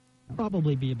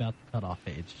probably be about the cutoff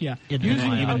age. Yeah.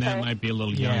 Usually even that might be a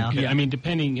little young. Yeah. I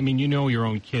mean, you know your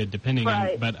own kid, depending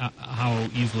on but how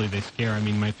easily they scare. I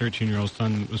mean, my 13-year-old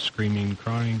son was screaming and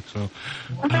crying, so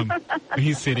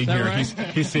he's sitting here. Right?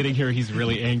 He's sitting here. He's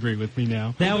really angry with me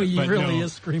now. Now he really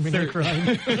is screaming and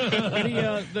crying.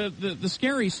 The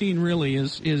scary scene really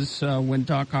is when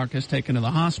Doc Ock is taken to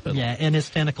the hospital. Yeah, and his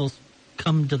tentacles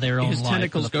come to their own life. His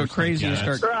tentacles go crazy and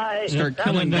start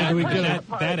killing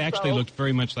that actually looked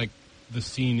very much like the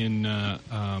scene in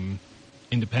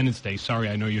Independence Day. Sorry,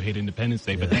 I know you hate Independence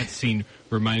Day, but that scene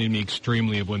reminded me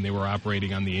extremely of when they were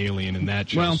operating on the Alien in that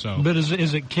show. Well, but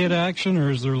is it kid action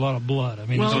or is there a lot of blood? I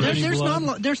mean,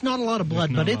 there's not a lot of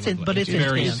blood, but it's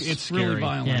intense. It's scary. Really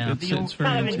violent. Yeah. It's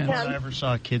very intense. I ever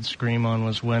saw kids scream on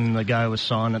was when the guy was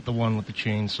sawing at the one with the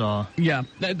chainsaw. Yeah,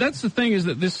 that's the thing is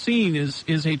that this scene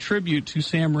is a tribute to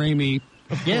Sam Raimi.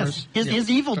 Of course. His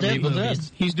Evil Dead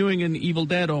movies. He's doing an Evil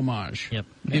Dead homage. Yep.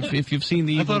 If you've seen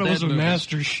the Evil Dead I thought it was a movies.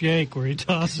 Master Shake where he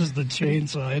tosses the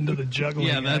chainsaw into the juggling.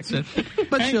 Yeah, that's it.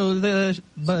 But show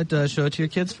it to your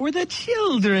kids for the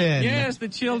children. Yes, the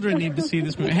children need to see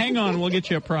this movie. Hang on, we'll get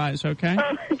you a prize, okay?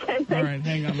 Okay, All right,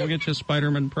 hang on, we'll get you a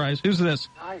Spider-Man prize. Who's this?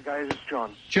 Hi, guys, it's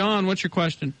John. John, what's your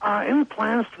question? Any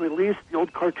plans to release the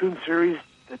old cartoon series,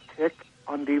 The Tick,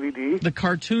 on DVD? The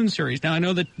cartoon series. Now, I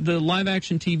know that the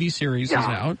live-action TV series is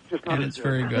out, and it's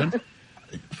very good.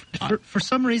 For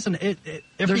some reason,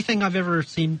 everything I've ever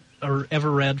seen or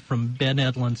ever read from Ben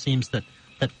Edlund seems that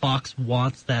Fox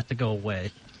wants that to go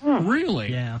away.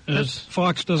 Really? Yeah.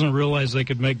 Fox doesn't realize they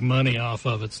could make money off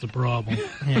of it's the problem.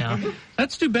 Yeah.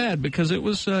 That's too bad because it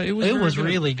was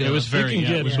really good. It was very You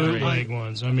can get great. bootleg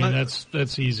ones. I mean,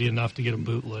 that's easy enough to get a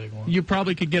bootleg one. You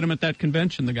probably could get them at that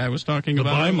convention the guy was talking The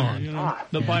about. Bimon.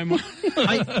 The Bimon.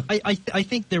 I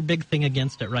think their big thing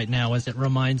against it right now is it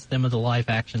reminds them of the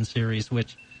live-action series,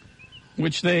 which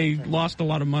they lost a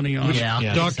lot of money on.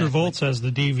 Yeah. Dr. Volts has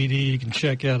the DVD you can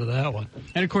check out of that one.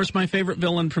 And, of course, my favorite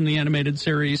villain from the animated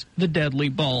series, the Deadly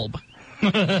Bulb.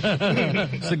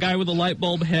 It's the guy with a light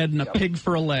bulb head and a pig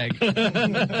for a leg.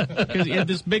 Because he had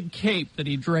this big cape that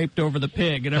he draped over the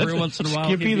pig, and every once in a while...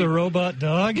 Skippy the robot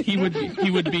dog? He would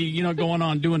be, going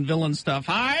on doing villain stuff.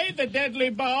 Hi, the Deadly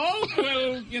Bulb!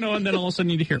 Well, and then all of a sudden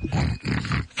you'd hear...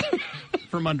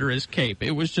 from under his cape.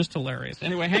 It was just hilarious.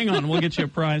 Anyway, hang on. We'll get you a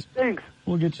prize. Thanks.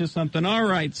 We'll get you something. All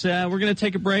right. We're going to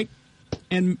take a break.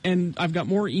 And I've got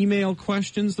more email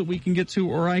questions that we can get to,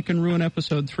 or I can ruin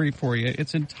episode 3 for you.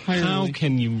 It's entirely... How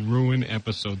can you ruin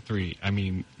episode 3? I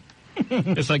mean,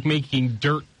 it's like making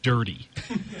dirt dirty.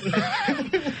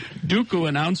 Dooku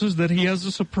announces that he has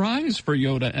a surprise for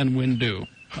Yoda and Windu.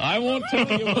 I won't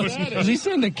tell you what that is. Does he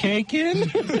send a cake in?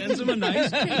 Sends him a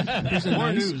nice cake. There's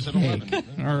More news at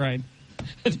 11. All right.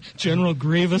 General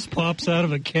Grievous pops out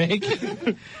of a cake.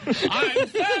 I'm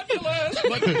fabulous!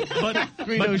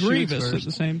 But Grievous at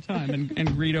the same time, and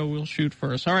Greedo will shoot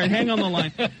first. All right, hang on the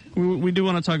line. We do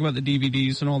want to talk about the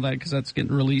DVDs and all that, because that's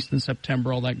getting released in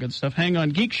September, all that good stuff. Hang on.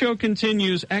 Geek Show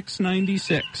continues,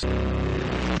 X96.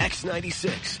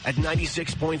 X96 at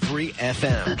 96.3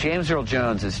 FM. James Earl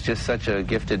Jones is just such a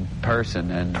gifted person.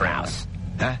 And Prowse.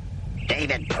 Huh?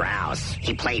 David Prowse.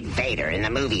 He played Vader in the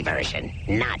movie version,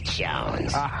 not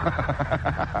Jones.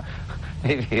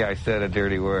 Maybe I said a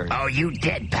dirty word. Oh, you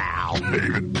did, pal.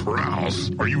 David Prowse.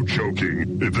 Are you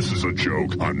joking? If this is a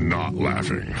joke, I'm not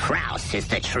laughing. Prowse is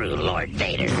the true Lord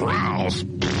Vader. Prowse?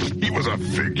 He was a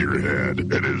figurehead.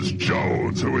 It is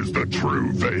Jones who is the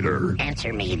true Vader.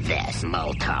 Answer me this,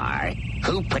 Moltar.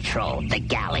 Who patrolled the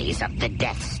galleys of the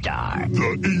Death Star?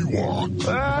 The Ewoks.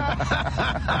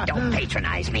 Don't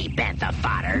patronize me, Bantha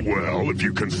Fodder. Well, if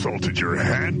you consulted your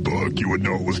handbook, you would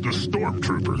know it was the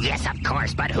Stormtroopers. Yes, of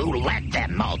course, but who led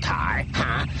them, Moltar?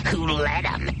 Huh? Who led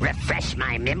them? Refresh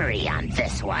my memory on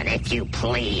this one, if you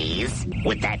please.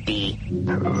 Would that be...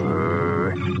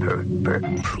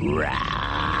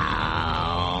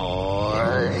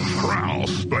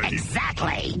 Prowse, but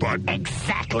Exactly. But...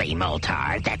 Exactly,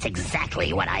 Moltar. That's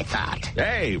exactly what I thought.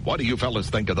 Hey, what do you fellas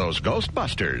think of those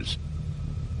Ghostbusters?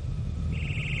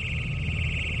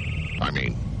 I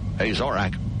mean, hey,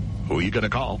 Zorak, who are you going to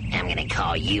call? I'm going to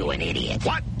call you an idiot.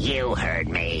 What? You heard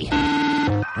me.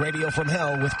 Radio from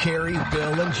Hell with Carrie,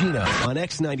 Bill, and Gina on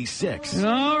X96.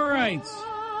 All right.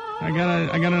 I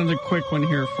got another quick one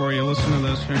here for you. Listen to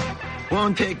this here.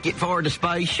 One ticket for the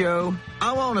space show.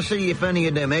 I want to see if any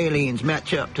of them aliens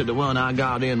match up to the one I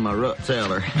got in my rut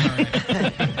cellar.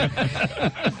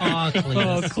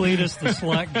 Cletus the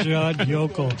slack-jawed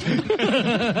yokel. We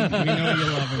know you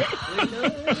love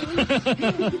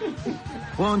him.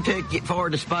 One ticket for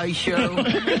the space show.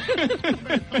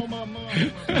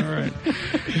 All right.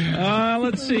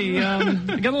 Let's see.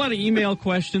 I got a lot of email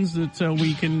questions that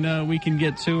we can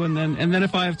get to, and then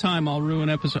if I have time, I'll ruin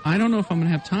episode. I don't know if I'm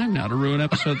going to have time now to ruin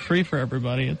episode 3 for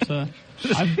everybody. It's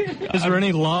Is there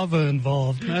any lava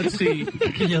involved? Let's see.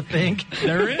 You think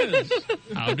there is?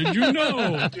 How did you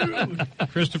know?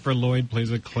 Christopher Lloyd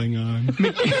plays a Klingon.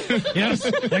 Yes,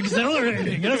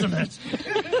 exhilarating, isn't it?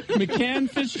 McCann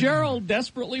Fitzgerald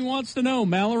desperately wants to know.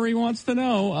 Mallory wants to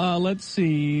know. Let's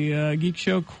see. Geek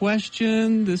Show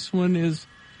question. This one is...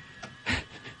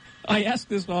 I asked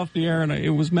this off the air, and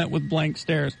it was met with blank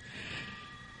stares.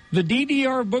 The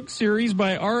DDR book series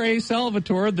by R.A.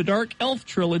 Salvatore, the Dark Elf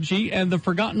Trilogy, and the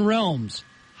Forgotten Realms.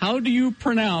 How do you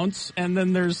pronounce? And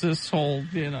then there's this whole,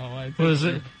 I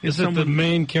think is it the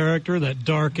main character, that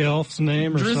Dark Elf's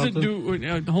name or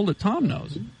something? Hold it, Tom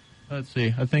knows. Let's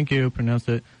see. I think you pronounce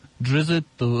it Drizzt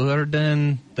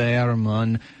Duerden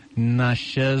Daermun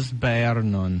Nashez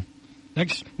Baernon.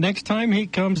 Next time he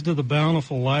comes to the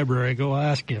Bountiful Library, go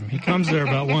ask him. He comes there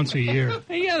about once a year.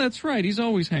 Hey, yeah, that's right. He's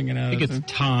always hanging out. I think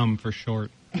it's Tom for short.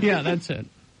 Yeah, that's it.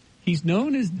 He's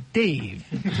known as Dave.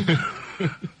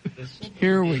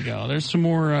 Here we go. There's some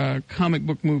more comic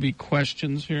book movie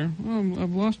questions here. Oh,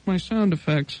 I've lost my sound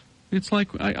effects. It's like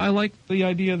I like the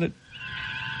idea that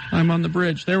I'm on the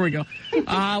bridge. There we go.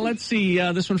 Let's see.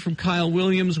 This one from Kyle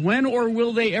Williams. When or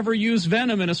will they ever use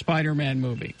Venom in a Spider-Man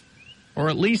movie? Or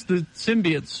at least the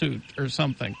symbiote suit or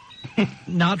something.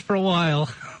 Not for a while.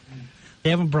 They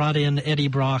haven't brought in Eddie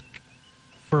Brock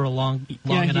for a long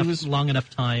enough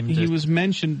time. He was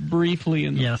mentioned briefly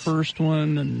in the first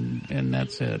one, and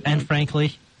that's it. And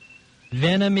frankly,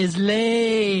 Venom is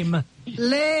lame.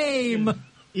 Lame.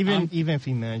 Even if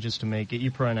he manages to make it,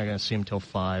 you're probably not going to see him till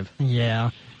 5.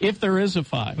 Yeah. If there is a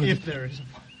 5. If there is a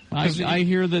 5. I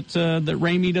hear that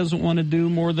Raimi doesn't want to do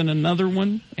more than another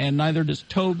one, and neither does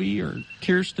Toby or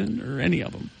Kirsten or any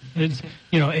of them. It's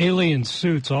alien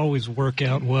suits always work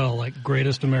out well, like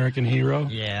Greatest American Hero.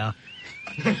 Yeah.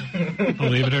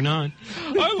 Believe it or not.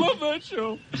 I love that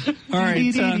show. All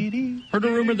right. Heard a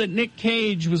rumor that Nick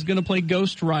Cage was going to play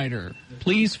Ghost Rider.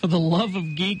 Please, for the love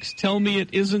of geeks, tell me it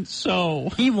isn't so.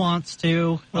 He wants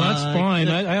to. Well, that's fine.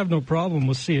 I have no problem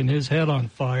with seeing his head on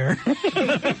fire.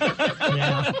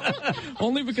 Yeah.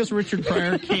 Only because Richard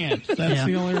Pryor can't. That's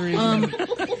the only reason.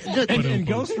 And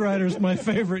Ghost Rider's my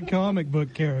favorite comic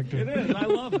book character. It is. I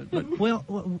love it. But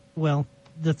well,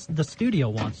 the studio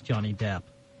wants Johnny Depp.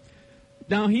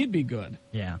 Now he'd be good.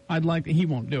 Yeah. He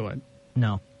won't do it.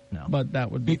 No. But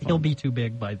that would be fun. He'll be too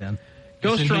big by then.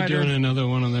 Isn't he doing another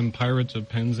one of them Pirates of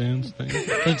Penzance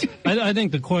things? I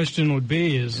think the question would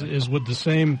be is would the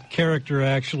same character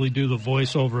actually do the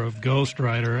voiceover of Ghost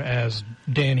Rider as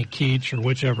Danny Keach or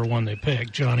whichever one they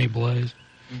pick, Johnny Blaze?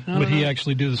 Would he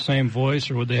actually do the same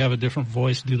voice, or would they have a different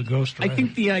voice do the Ghost Rider? I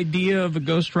think the idea of a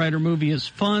Ghost Rider movie is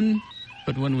fun,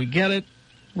 but when we get it,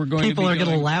 people are going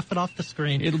to laugh it off the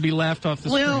screen. It'll be laughed off the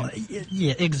screen. Well,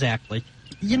 yeah, exactly.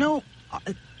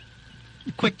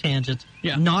 Quick tangent.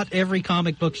 Yeah. Not every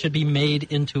comic book should be made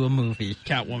into a movie.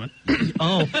 Catwoman.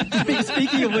 Oh,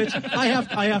 speaking of which, I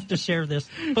have to share this.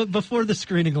 But before the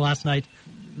screening last night,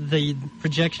 the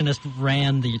projectionist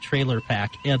ran the trailer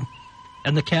pack, and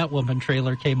the Catwoman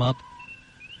trailer came up,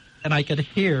 and I could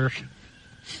hear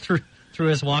through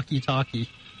his walkie-talkie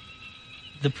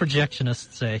the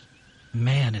projectionist say,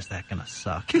 "Man, is that going to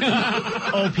suck."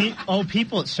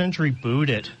 People at Century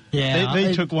booed it. Yeah.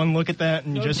 They took one look at that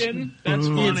and just... Kidding? That's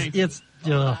funny.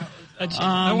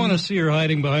 I want to see her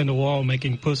hiding behind a wall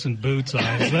making Puss in Boots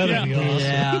eyes. That'd be awesome.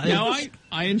 Yeah. Now,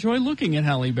 I enjoy looking at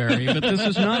Halle Berry, but this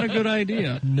is not a good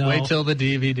idea. No. Wait till the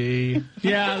DVD.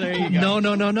 Yeah, there you go.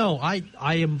 No. I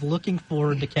am looking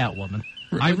forward to Catwoman.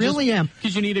 I really am.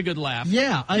 Because you need a good laugh.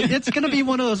 Yeah. It's going to be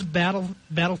one of those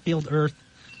Battlefield Earth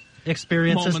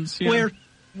experiences moments,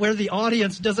 where the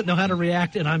audience doesn't know how to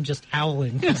react, and I'm just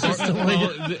howling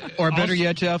consistently. Or better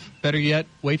yet, Jeff,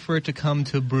 wait for it to come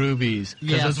to Broovies.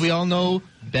 Because as we all know,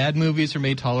 bad movies are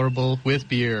made tolerable with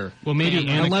beer. Well, maybe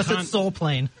unless it's Soul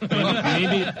Plane.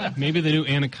 maybe the new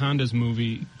Anacondas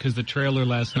movie, because the trailer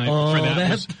last night for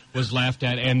that was laughed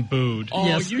at and booed. Oh,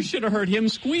 yes. You should have heard him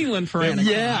squealing for Anacondas.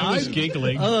 Yeah, I was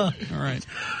giggling. All right.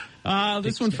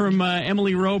 This one from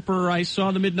Emily Roper. I saw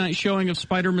the midnight showing of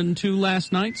Spider-Man 2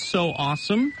 last night. So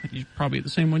awesome. Probably the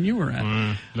same one you were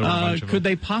at. Could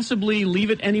they possibly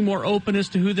leave it any more open as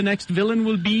to who the next villain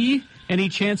will be? Any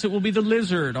chance it will be the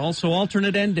Lizard? Also,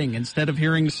 alternate ending. Instead of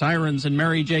hearing sirens and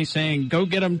Mary J saying, "Go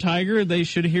get 'em, Tiger," they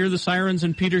should hear the sirens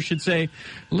and Peter should say,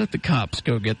 "Let the cops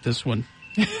go get this one."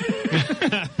 And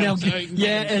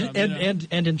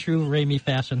in true Raimi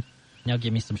fashion, Now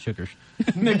give me some sugar.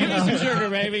 Now give me some sugar,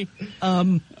 baby.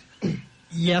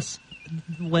 Yes.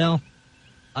 Well,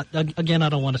 again, I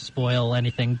don't want to spoil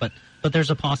anything, but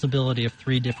there's a possibility of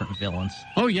 3 different villains.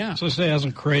 Oh, yeah. So say,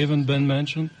 hasn't Craven been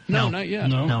mentioned? No, not yet.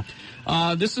 No.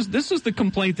 This is the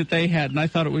complaint that they had, and I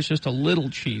thought it was just a little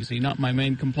cheesy, not my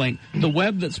main complaint. The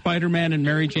web that Spider-Man and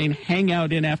Mary Jane hang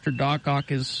out in after Doc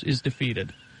Ock is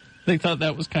defeated. They thought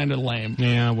that was kind of lame.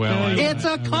 Yeah, well... It's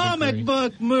a comic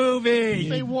book movie!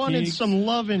 They wanted some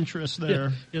love interest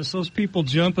there. Yes, those people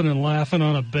jumping and laughing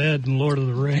on a bed in Lord of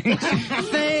the Rings.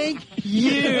 Thank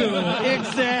you!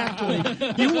 Exactly.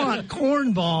 You want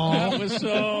cornball. That was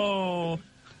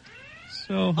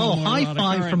so high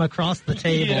five from across the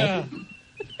table. Yeah.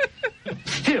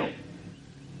 Still,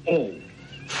 old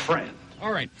friend.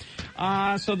 All right.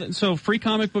 So Free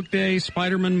Comic Book Day,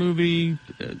 Spider-Man movie.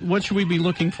 What should we be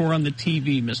looking for on the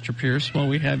TV, Mr. Pierce, while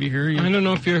we have you here? I don't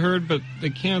know if you heard, but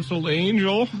they canceled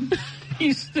Angel.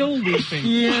 He's still leaping.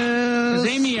 Yes. Has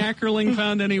Amy Ackerling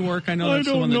found any work? I know that's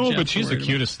the one that Jeff's but she's the worried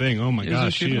cutest thing. Oh, my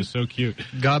gosh, she is so cute.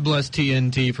 God bless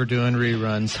TNT for doing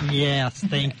reruns. Yes,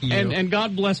 thank you. And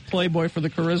God bless Playboy for the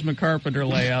Charisma Carpenter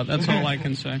layout. That's all I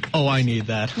can say. Oh, I need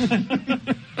that.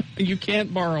 You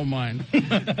can't borrow mine.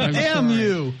 Damn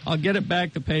you! I'll get it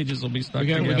back. The pages will be stuck We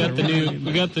got together.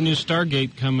 we got the new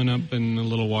Stargate coming up in a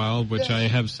little while, which I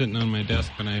have sitting on my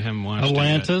desk, but I haven't watched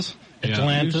Atlantis? it yet.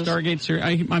 Atlantis? New Stargate series.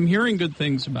 I'm hearing good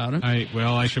things about it.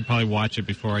 I should probably watch it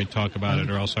before I talk about it,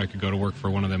 or else I could go to work for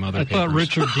one of them other I papers. thought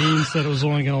Richard Dean said it was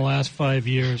only going to last 5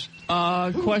 years.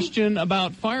 Question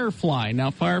about Firefly.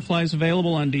 Now, Firefly is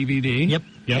available on DVD. Yep.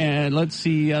 And let's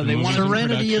see. They wanted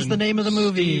Serenity is the name of the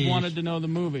movie. Steve wanted to know the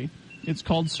movie. It's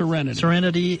called Serenity.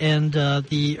 Serenity, and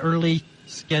the early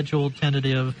scheduled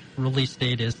tentative release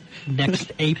date is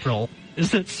next April.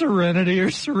 Is it Serenity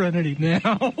or Serenity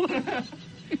Now?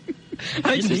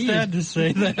 I just had to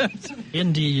say that.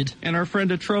 Indeed. And our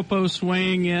friend Atropos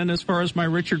weighing in as far as my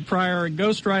Richard Pryor and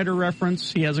Ghost Rider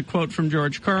reference. He has a quote from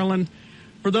George Carlin.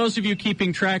 For those of you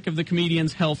keeping track of the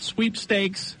comedian's health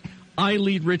sweepstakes, I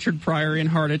lead Richard Pryor in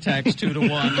heart attacks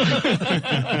 2-1.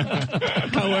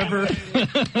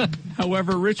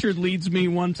 However, Richard leads me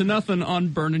 1-0 on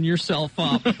burning yourself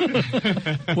up.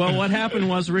 Well, what happened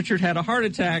was Richard had a heart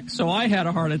attack, so I had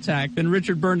a heart attack. Then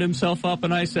Richard burned himself up,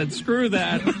 and I said, screw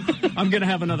that. I'm going to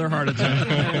have another heart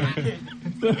attack.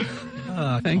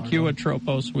 Thank you,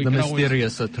 Atropos. The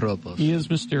mysterious Atropos. He is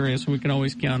mysterious. We can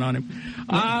always count on him.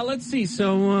 Let's see.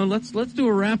 So let's do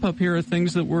a wrap up here of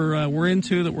things that we're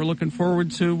into, that we're looking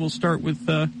forward to. We'll start with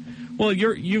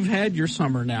you've had your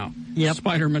summer now. Yep.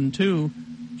 Spider-Man 2.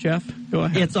 Jeff, go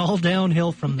ahead. It's all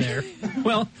downhill from there.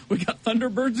 Well, we got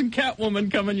Thunderbirds and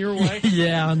Catwoman coming your way.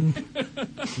 Yeah.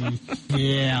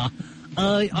 Yeah.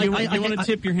 You want to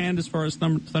tip your hand as far as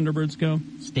Thunderbirds go?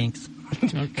 Stinks.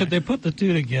 Okay. Could they put the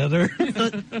two together?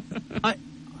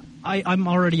 I'm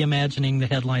already imagining the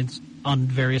headlines on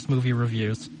various movie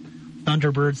reviews.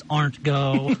 Thunderbirds aren't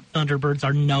go. Thunderbirds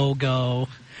are no-go.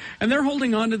 And they're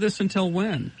holding on to this until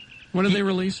when? When are they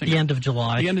releasing The it? end of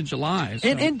July. The end of July. So.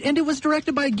 And it was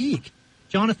directed by a geek,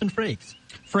 Jonathan Frakes.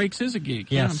 Frakes is a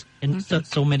geek, yes. Yeah. And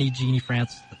so many Jeannie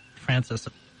Francis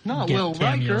Not get Will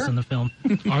cameos Riker. in the film.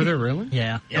 Are there really?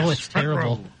 Yeah. Yes, Oh, it's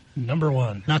terrible. Number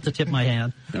one. Not to tip my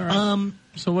hand. All right.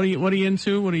 So what are you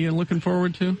into? What are you looking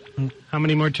forward to? How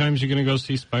many more times are you going to go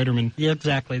see Spider-Man? Yeah,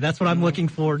 exactly. That's what I'm looking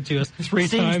forward to. Three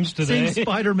times today. Seeing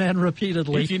Spider-Man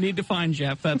repeatedly. If you need to find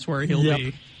Jeff, that's where he'll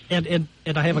be. And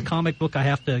I have a comic book I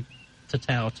have to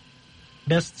tout.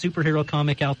 Best superhero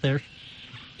comic out there,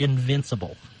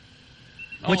 Invincible,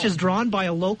 which is drawn by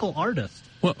a local artist.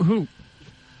 Well, who?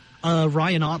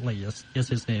 Ryan Otley is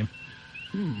his name.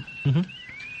 Mm-hmm.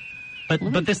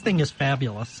 But this thing is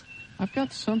fabulous. I've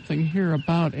got something here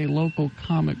about a local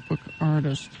comic book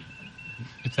artist.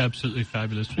 It's absolutely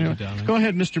fabulous. Yeah. Go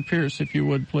ahead, Mr. Pierce, if you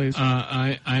would, please.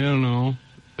 I don't know.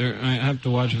 I have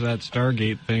to watch that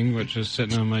Stargate thing, which is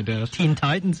sitting on my desk. Teen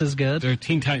Titans is good.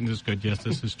 Teen Titans is good. Yes,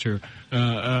 this is true.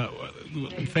 Let's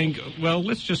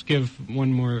just give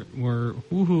one more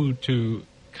woohoo to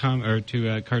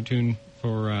cartoon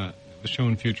for the show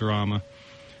in Futurama.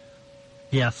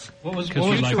 Yes. What was we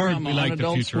like the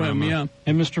Futurama. Swim, yeah.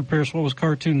 And Mr. Pierce, what was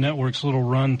Cartoon Network's little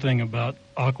run thing about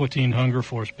Aqua Teen Hunger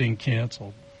Force being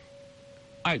canceled?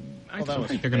 I still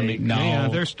think they're going to make. No, yeah,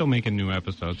 they're still making new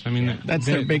episodes. I mean, that's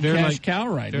their big cash cow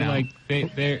right now.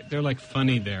 They're like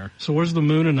funny there. So where's the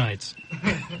Moonanites?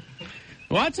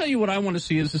 Well, I'll tell you what I want to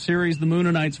see is the series The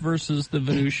Moonanites versus the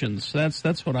Venusians.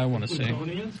 That's what I want to see.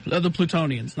 The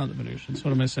Plutonians, not the Venusians.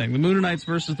 What am I saying? The Moonanites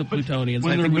versus the Plutonians.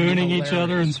 When they're mooning each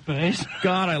other in space.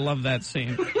 God, I love that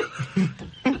scene.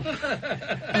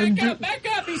 Back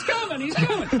up! He's coming!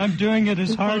 I'm doing it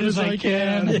as hard as I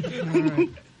can. All right.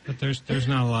 But there's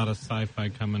not a lot of sci-fi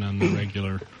coming on the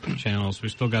regular channels. We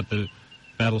still got the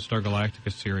Battlestar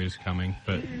Galactica series coming,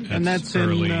 but that's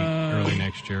early in,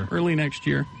 next year. Early next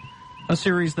year. A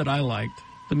series that I liked,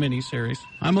 the miniseries.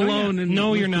 I'm alone. Yeah.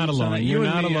 No, you're not alone. You're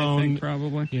not alone. I think,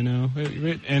 probably. You know,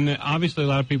 and obviously a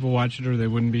lot of people watch it, or they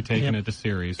wouldn't be taking it the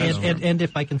series. And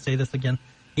if I can say this again,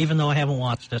 even though I haven't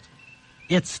watched it,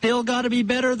 it's still got to be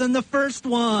better than the first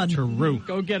one. True.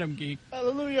 Go get him, geek.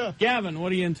 Hallelujah. Gavin,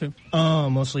 what are you into?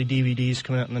 Mostly DVDs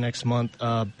coming out in the next month.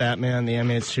 Batman, the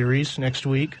animated series next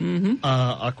week. Mm-hmm.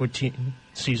 Aqua Teen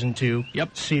Season 2.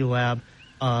 Yep. C-Lab.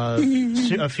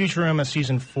 Futurama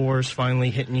Season 4 is finally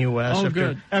hitting U.S. Oh,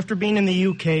 good. After being in the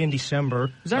U.K. in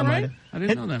December. Is that right? I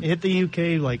didn't know that. It hit the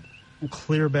U.K. like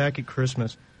clear back at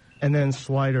Christmas. And then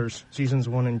Sliders, Seasons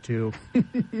 1 and 2.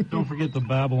 Don't forget the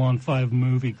Babylon 5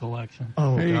 movie collection.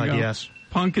 Oh, there you God, go. yes.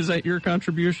 Punk, is that your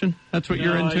contribution? That's what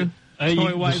you're into?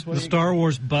 The Star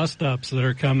Wars bust-ups that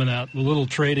are coming out, the little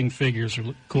trading figures are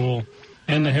cool.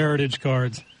 And the heritage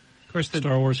cards. Of course, the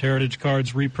Star Wars heritage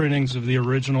cards, reprintings of the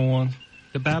original one.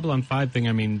 The Babylon 5 thing,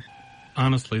 I mean,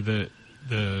 honestly, the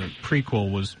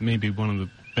prequel was maybe one of the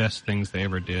best things they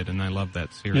ever did, and I love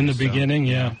that series. In the beginning,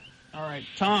 yeah. All right.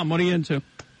 Tom, what are you into?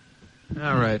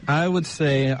 All right. I would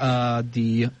say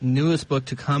the newest book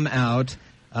to come out,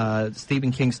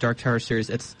 Stephen King's Dark Tower series,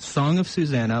 it's Song of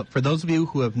Susanna. For those of you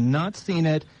who have not seen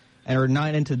it and are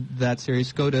not into that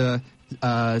series, go to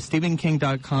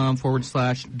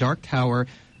stephenking.com/Dark Tower.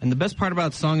 And the best part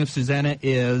about Song of Susanna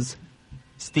is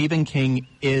Stephen King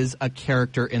is a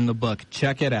character in the book.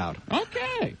 Check it out.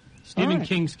 Okay. Stephen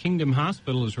King's Kingdom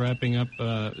Hospital is wrapping up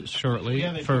shortly.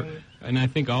 And I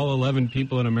think all 11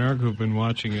 people in America who've been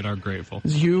watching it are grateful.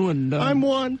 You and I'm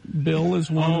one. Bill is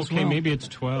one as well. Maybe it's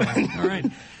 12. All right.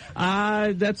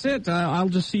 That's it. I'll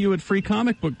just see you at Free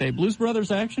Comic Book Day. Blues Brothers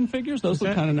action figures? Those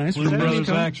look kind of nice. Blues Brothers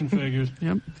action figures.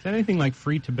 Yep. Is that anything like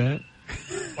Free Tibet?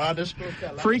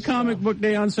 Free Comic Book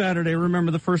Day on Saturday.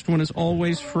 Remember, the first one is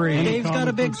always free. Dave's got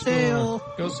a big sale.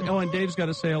 And Dave's got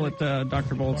a sale at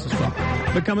Dr. Bolt's as well.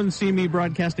 But come and see me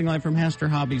broadcasting live from Haster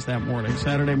Hobbies that morning,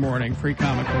 Saturday morning, Free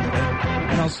Comic Book Day.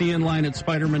 And I'll see you in line at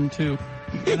Spider-Man 2.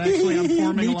 And actually,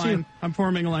 I'm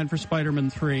forming a line for Spider-Man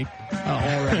 3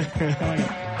 already.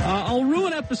 I'll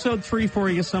ruin episode 3 for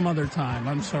you some other time.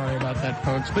 I'm sorry about that,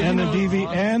 folks. But and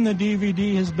the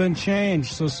DVD has been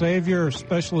changed, so save your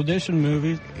special edition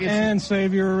movies and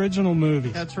save your original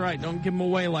movies. That's right. Don't give them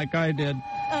away like I did.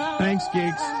 Thanks,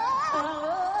 geeks.